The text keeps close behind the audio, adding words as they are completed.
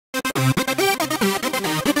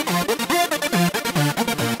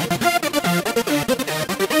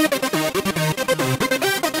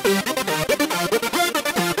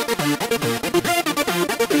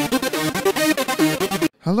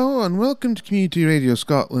Welcome to Community Radio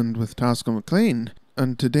Scotland with Tasker Maclean,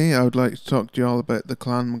 and today I would like to talk to you all about the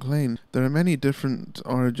Clan Maclean. There are many different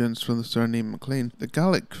origins for the surname Maclean. The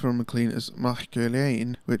Gaelic for Maclean is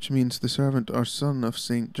Maclean, which means the servant or son of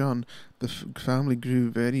St. John. The family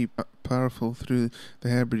grew very powerful through the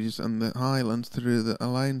Hebrides and the Highlands through the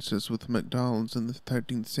alliances with the MacDonalds in the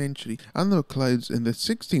 13th century and the MacLeods in the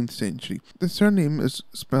 16th century. The surname is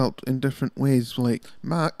spelt in different ways, like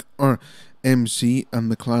Mac or MC,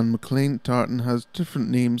 and the Clan Maclean tartan has different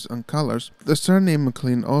names and colours. The surname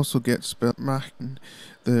Maclean also gets spelt Maclean.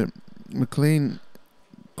 The Maclean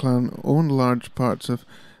clan owned large parts of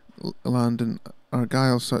land in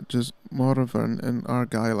Argyll, such as Morivern in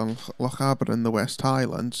Argyll and Lochaber in the West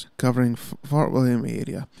Highlands, covering Fort William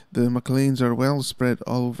area. The Macleans are well spread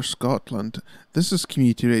all over Scotland. This is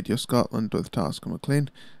Community Radio Scotland with Tasker Maclean.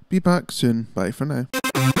 Be back soon. Bye for now.